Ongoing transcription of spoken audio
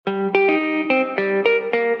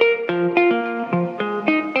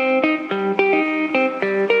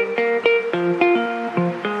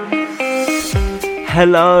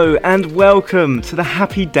Hello and welcome to the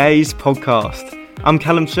Happy Days podcast. I'm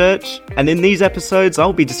Callum Church, and in these episodes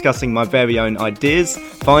I'll be discussing my very own ideas,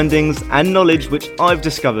 findings and knowledge which I've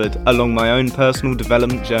discovered along my own personal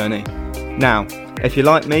development journey. Now, if you're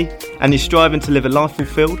like me and you're striving to live a life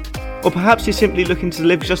fulfilled, or perhaps you're simply looking to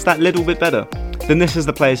live just that little bit better, then this is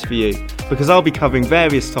the place for you, because I'll be covering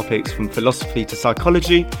various topics from philosophy to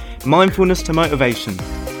psychology, mindfulness to motivation.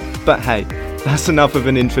 But hey, that's enough of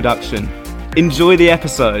an introduction. Enjoy the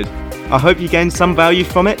episode. I hope you gain some value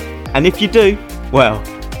from it, and if you do, well,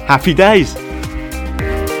 happy days!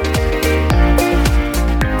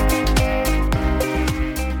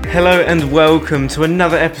 Hello and welcome to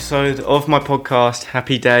another episode of my podcast,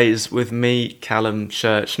 Happy Days, with me, Callum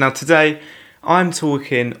Church. Now today, I'm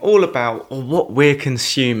talking all about what we're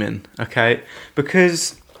consuming, okay?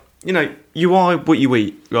 Because, you are what you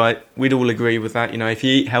eat, right? We'd all agree with that. If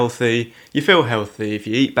you eat healthy, you feel healthy. If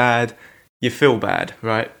you eat bad, you feel bad,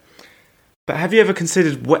 right? But have you ever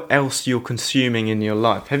considered what else you're consuming in your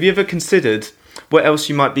life? Have you ever considered what else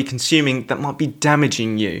you might be consuming that might be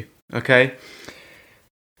damaging you, okay?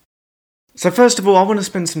 So first of all, I want to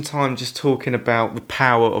spend some time just talking about the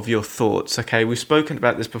power of your thoughts, okay? We've spoken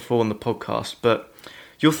about this before on the podcast, but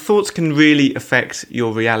your thoughts can really affect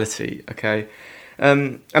your reality, okay?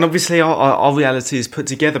 And obviously our reality is put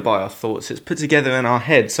together by our thoughts. It's put together in our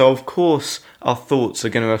head. So of course our thoughts are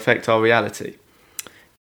going to affect our reality.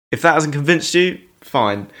 If that hasn't convinced you,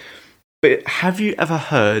 fine. But have you ever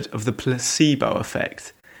heard of the placebo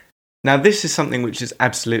effect? Now this is something which is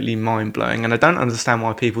absolutely mind-blowing, and I don't understand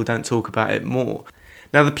why people don't talk about it more.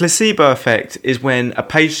 Now the placebo effect is when a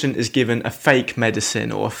patient is given a fake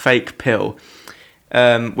medicine or a fake pill,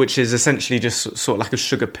 which is essentially just sort of like a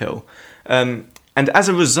sugar pill. And as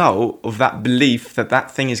a result of that belief that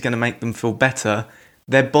that thing is going to make them feel better,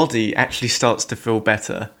 their body actually starts to feel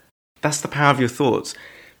better. That's the power of your thoughts.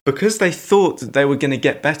 Because they thought that they were going to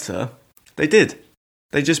get better, they did.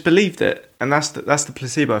 They just believed it. And that's the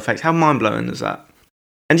placebo effect. How mind-blowing is that?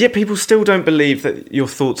 And yet people still don't believe that your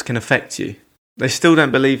thoughts can affect you. They still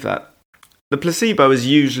don't believe that. The placebo is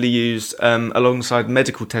usually used alongside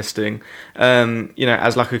medical testing,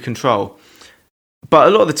 as like a control. But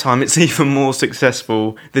a lot of the time, it's even more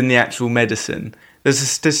successful than the actual medicine. There's a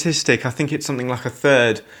statistic, I think it's something like a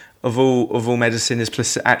third of all medicine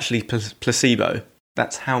is actually placebo.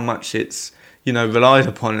 That's how much it's relied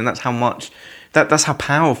upon, and that's how much that's how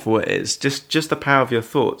powerful it is. Just the power of your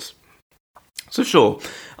thoughts. So sure,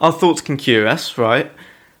 our thoughts can cure us, right?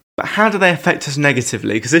 But how do they affect us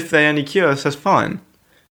negatively? Because if they only cure us, that's fine.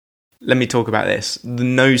 Let me talk about this. The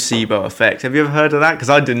nocebo effect. Have you ever heard of that? Because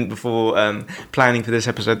I didn't before planning for this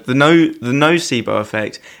episode. The nocebo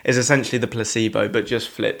effect is essentially the placebo, but just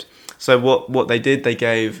flipped. So what they did, they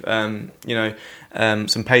gave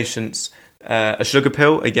some patients a sugar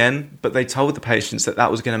pill again, but they told the patients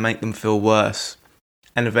that was going to make them feel worse.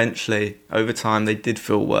 And eventually, over time, they did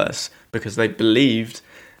feel worse because they believed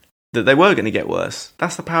that they were going to get worse.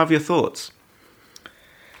 That's the power of your thoughts.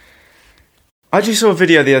 I actually saw a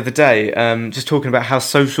video the other day just talking about how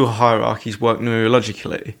social hierarchies work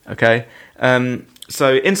neurologically, okay?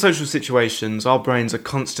 So in social situations, our brains are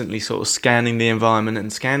constantly sort of scanning the environment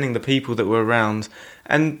and scanning the people that we're around,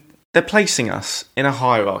 and they're placing us in a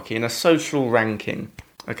hierarchy, in a social ranking,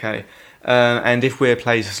 okay? And if we're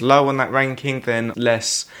placed low on that ranking, then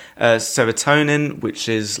less serotonin, which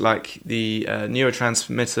is like the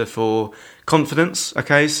neurotransmitter for confidence,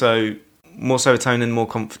 okay? So more serotonin, more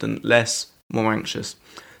confident, less, more anxious.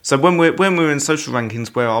 So when we're in social rankings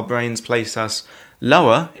where our brains place us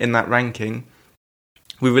lower in that ranking,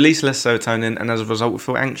 we release less serotonin, and as a result we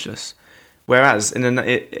feel anxious. Whereas in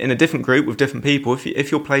a different group with different people,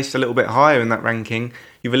 if you're placed a little bit higher in that ranking,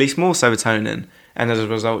 you release more serotonin, and as a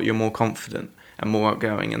result you're more confident and more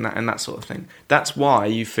outgoing and that sort of thing. That's why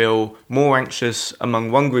you feel more anxious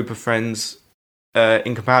among one group of friends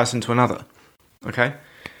in comparison to another. Okay?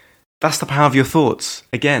 That's the power of your thoughts,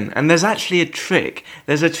 again. And there's actually a trick.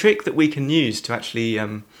 There's a trick that we can use to actually,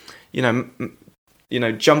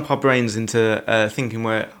 jump our brains into thinking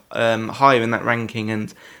we're higher in that ranking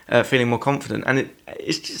and feeling more confident. And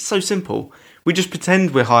it's just so simple. We just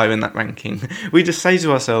pretend we're higher in that ranking. We just say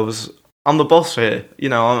to ourselves, I'm the boss here.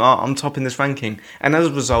 I'm top in this ranking. And as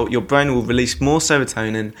a result, your brain will release more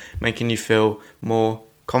serotonin, making you feel more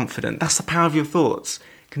confident. That's the power of your thoughts.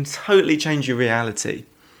 It can totally change your reality.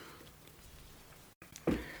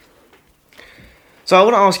 So I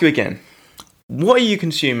want to ask you again, what are you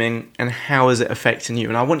consuming and how is it affecting you?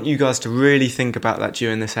 And I want you guys to really think about that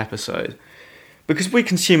during this episode, because we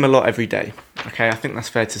consume a lot every day. Okay, I think that's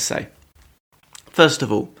fair to say. First of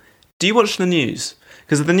all, do you watch the news?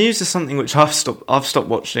 Because the news is something which I've stopped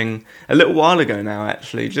watching a little while ago now,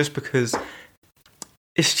 actually, just because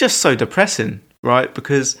it's just so depressing, right?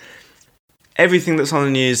 Because everything that's on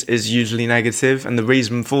the news is usually negative, and the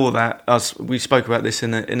reason for that, we spoke about this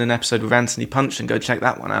in an episode with Anthony Punch, and go check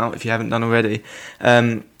that one out if you haven't done already.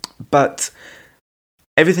 But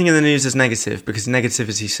everything in the news is negative because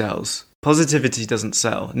negativity sells. Positivity doesn't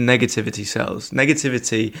sell. Negativity sells.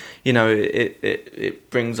 Negativity, it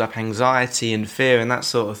brings up anxiety and fear and that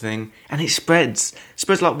sort of thing, and it spreads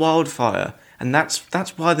like wildfire. And that's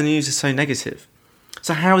why the news is so negative.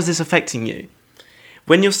 So how is this affecting you?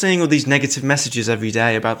 When you're seeing all these negative messages every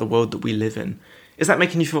day about the world that we live in, is that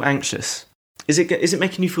making you feel anxious? Is it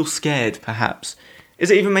making you feel scared, perhaps?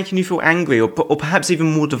 Is it even making you feel angry or perhaps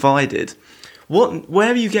even more divided?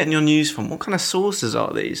 Where are you getting your news from? What kind of sources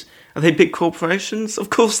are these? Are they big corporations? Of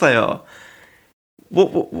course they are.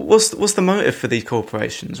 What's the motive for these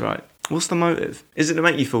corporations, right? What's the motive? Is it to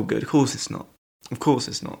make you feel good? Of course it's not. Of course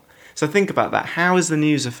it's not. So think about that. How is the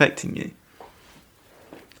news affecting you?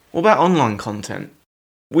 What about online content?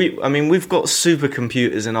 We've got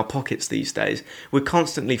supercomputers in our pockets these days. We're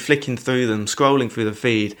constantly flicking through them, scrolling through the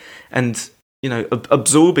feed, and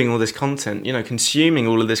absorbing all this content. Consuming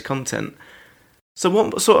all of this content. So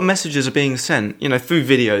what sort of messages are being sent? Through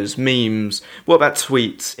videos, memes. What about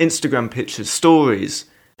tweets, Instagram pictures, stories?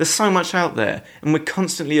 There's so much out there, and we're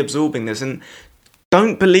constantly absorbing this. And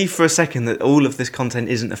don't believe for a second that all of this content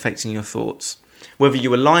isn't affecting your thoughts, whether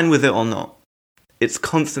you align with it or not. It's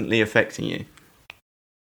constantly affecting you.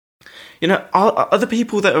 Are the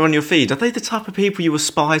people that are on your feed, are they the type of people you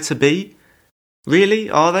aspire to be? Really?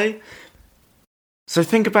 Are they? So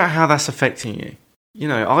think about how that's affecting you.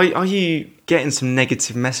 Are you getting some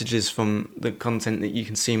negative messages from the content that you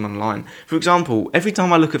consume online? For example, every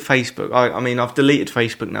time I look at Facebook, I've deleted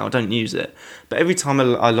Facebook now, I don't use it. But every time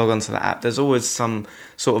I log onto the app, there's always some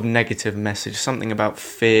sort of negative message, something about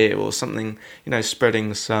fear or something,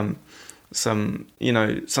 spreading something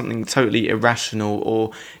totally irrational,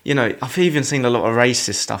 or I've even seen a lot of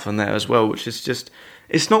racist stuff on there as well, which is just,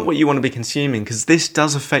 it's not what you want to be consuming, because this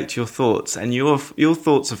does affect your thoughts, and your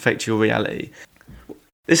thoughts affect your reality.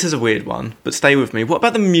 This is a weird one, but stay with me. What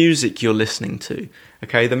about the music you're listening to?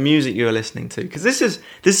 Okay, the music you're listening to, because this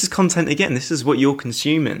is content again. This is what you're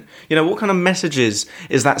consuming. What kind of messages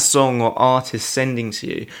is that song or artist sending to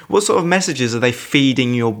you? What sort of messages are they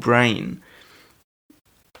feeding your brain?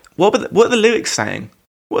 What are the lyrics saying?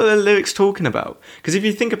 What are the lyrics talking about? Because if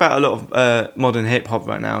you think about a lot of modern hip hop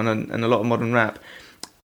right now and a lot of modern rap,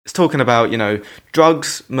 it's talking about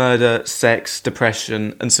drugs, murder, sex,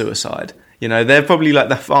 depression, and suicide. They're probably like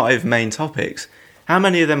the 5 main topics. How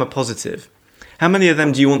many of them are positive? How many of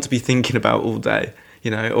them do you want to be thinking about all day,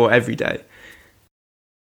 or every day?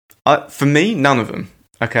 For me, none of them.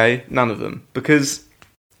 Okay, none of them, because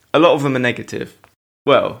a lot of them are negative.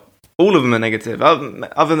 Well, all of them are negative,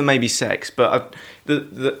 other than maybe sex. But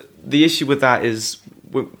the issue with that is,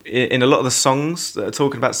 in a lot of the songs that are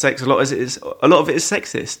talking about sex, a lot of it is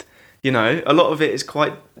sexist. A lot of it is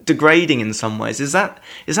quite degrading in some ways. Is that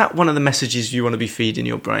one of the messages you want to be feeding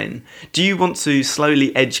your brain? Do you want to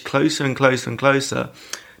slowly edge closer and closer and closer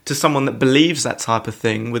to someone that believes that type of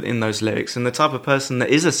thing within those lyrics, and the type of person that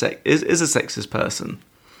is a sexist person?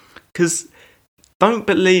 Because don't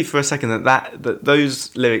believe for a second that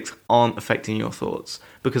those lyrics aren't affecting your thoughts,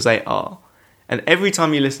 because they are. And every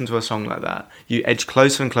time you listen to a song like that, you edge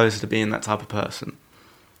closer and closer to being that type of person.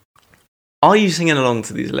 Are you singing along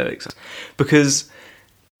to these lyrics? Because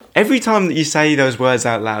every time that you say those words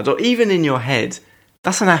out loud, or even in your head,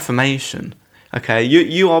 that's an affirmation. Okay,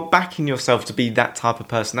 you are backing yourself to be that type of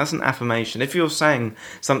person. That's an affirmation. If you're saying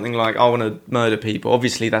something like, I want to murder people,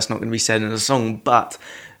 obviously that's not going to be said in a song, but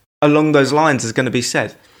along those lines is going to be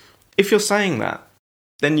said. If you're saying that,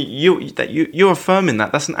 then you're affirming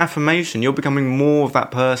that. That's an affirmation. You're becoming more of that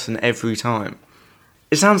person every time.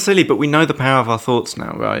 It sounds silly, but we know the power of our thoughts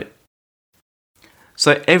now, right?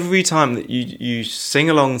 So every time that you sing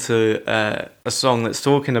along to a song that's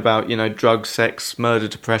talking about, drugs, sex, murder,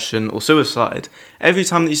 depression, or suicide, every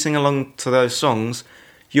time that you sing along to those songs,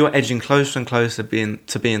 you're edging closer and closer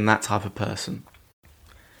to being that type of person.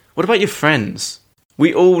 What about your friends?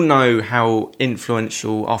 We all know how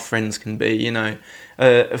influential our friends can be,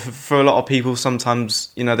 For a lot of people,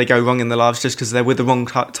 sometimes, they go wrong in their lives just because they're with the wrong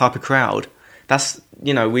type of crowd. That's,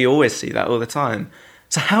 we always see that all the time.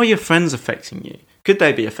 So how are your friends affecting you? Could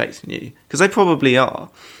they be affecting you? Because they probably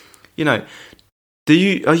are. Are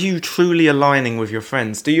you truly aligning with your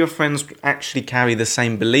friends? Do your friends actually carry the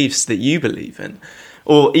same beliefs that you believe in,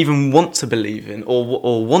 or even want to believe in,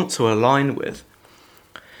 or want to align with?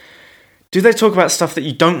 Do they talk about stuff that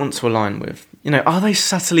you don't want to align with? Are they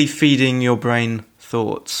subtly feeding your brain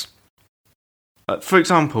thoughts? For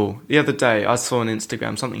example, the other day I saw on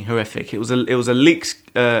Instagram something horrific. It was a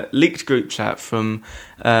leaked group chat from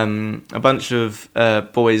a bunch of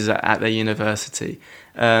boys at their university.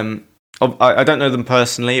 I don't know them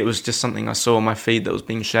personally. It was just something I saw on my feed that was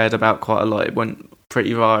being shared about quite a lot. It went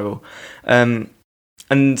pretty viral. And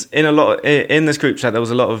in this group chat, there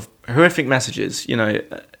was a lot of horrific messages,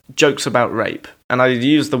 jokes about rape. And I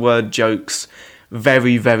use the word jokes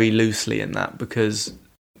very, very loosely in that, because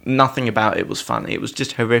nothing about it was funny. It was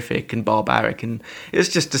just horrific and barbaric, and it was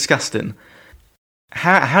just disgusting.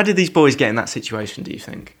 How did these boys get in that situation, do you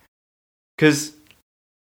think? Because,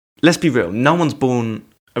 let's be real, no one's born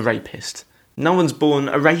a rapist. No one's born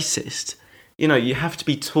a racist. You have to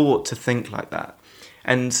be taught to think like that.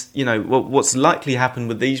 And, what's likely happened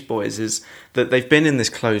with these boys is that they've been in this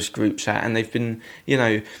closed group chat and they've been,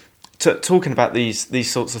 talking about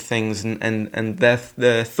these sorts of things, and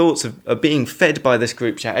their thoughts are being fed by this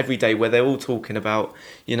group chat every day, where they're all talking about,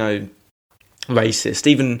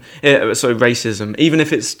 racism, even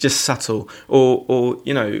if it's just subtle, or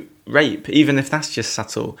rape, even if that's just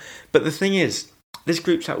subtle. But the thing is, this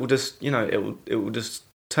group chat will just, it will just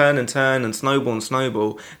turn and turn and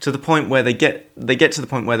snowball to the point where they get to the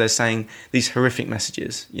point where they're saying these horrific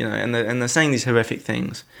messages, and they're saying these horrific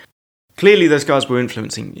things. Clearly, those guys were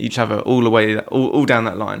influencing each other all the way, all down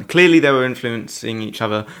that line. Clearly, they were influencing each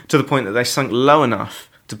other to the point that they sunk low enough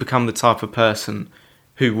to become the type of person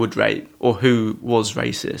who would rape or who was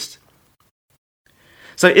racist.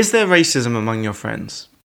 So, is there racism among your friends?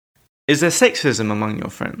 Is there sexism among your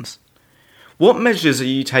friends? What measures are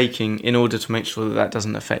you taking in order to make sure that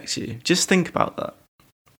doesn't affect you? Just think about that.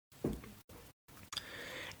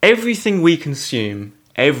 Everything we consume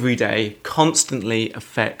every day constantly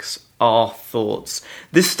affects our thoughts.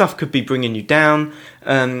 This stuff could be bringing you down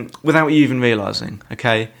without you even realising,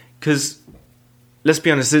 okay? Because, let's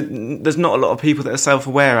be honest, there's not a lot of people that are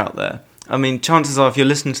self-aware out there. I mean, chances are if you're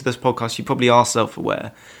listening to this podcast, you probably are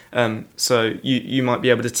self-aware. So you might be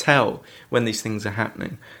able to tell when these things are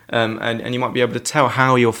happening, and you might be able to tell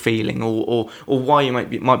how you're feeling or why you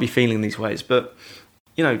might be feeling these ways. But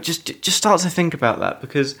just start to think about that,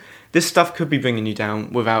 because this stuff could be bringing you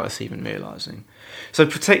down without us even realising. So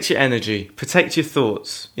protect your energy, protect your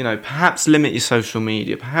thoughts. Perhaps limit your social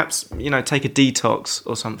media. Perhaps take a detox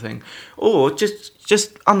or something, or just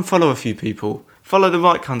unfollow a few people. Follow the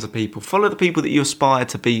right kinds of people. Follow the people that you aspire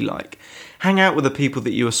to be like. Hang out with the people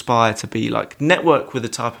that you aspire to be like. Network with the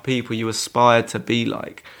type of people you aspire to be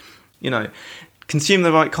like. Consume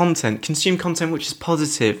the right content. Consume content which is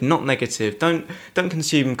positive, not negative. Don't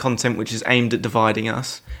consume content which is aimed at dividing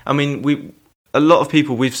us. I mean, a lot of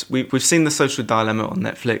people we've seen The Social Dilemma on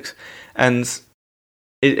Netflix, and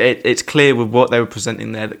it's clear with what they were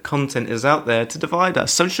presenting there that content is out there to divide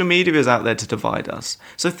us. Social media is out there to divide us.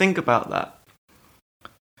 So think about that.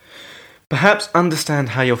 Perhaps understand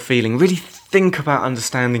how you're feeling. Really think about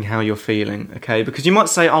understanding how you're feeling, okay? Because you might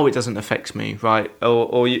say, oh, it doesn't affect me, right?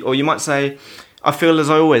 Or you might say, I feel as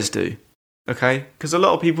I always do, okay? Because a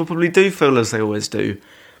lot of people probably do feel as they always do.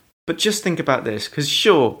 But just think about this, because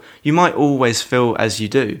sure, you might always feel as you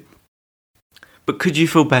do. But could you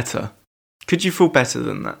feel better? Could you feel better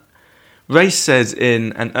than that? Race said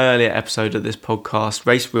in an earlier episode of this podcast,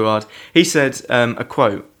 Race Ruard, he said a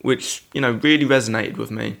quote which, really resonated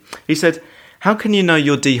with me. He said, how can you know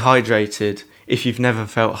you're dehydrated if you've never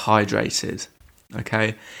felt hydrated?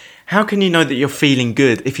 Okay? How can you know that you're feeling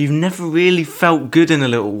good if you've never really felt good in a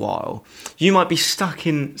little while? You might be stuck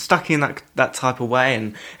in that type of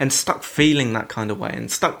way and stuck feeling that kind of way and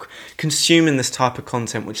stuck consuming this type of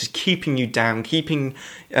content which is keeping you down, keeping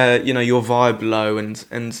your vibe low and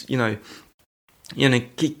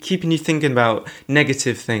keeping you thinking about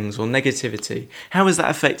negative things or negativity. How is that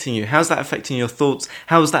affecting you? How's that affecting your thoughts?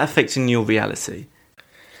 How is that affecting your reality?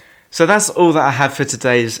 So that's all that I have for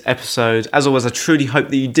today's episode. As always, I truly hope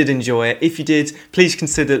that you did enjoy it. If you did, please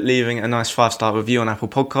consider leaving a nice 5-star review on Apple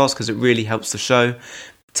Podcasts, because it really helps the show.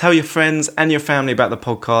 Tell your friends and your family about the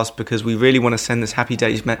podcast, because we really want to send this happy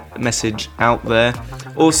days message out there.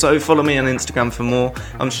 Also, follow me on Instagram for more.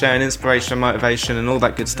 I'm sharing inspiration, motivation and all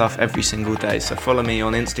that good stuff every single day. So follow me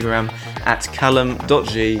on Instagram at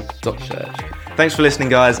callum.g.church. Thanks for listening,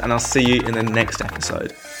 guys, and I'll see you in the next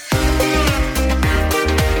episode.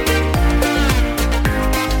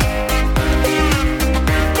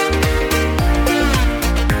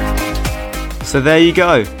 So there you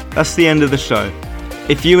go. That's the end of the show.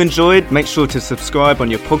 If you enjoyed, make sure to subscribe on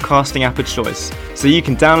your podcasting app of choice so you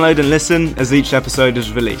can download and listen as each episode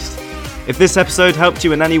is released. If this episode helped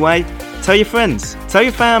you in any way, Tell your friends, tell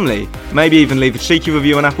your family, maybe even leave a cheeky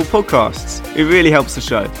review on Apple Podcasts. It really helps the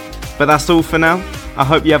show. But that's all for now. I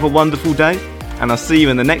hope you have a wonderful day, and I'll see you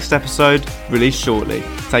in the next episode, released shortly.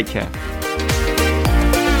 Take care.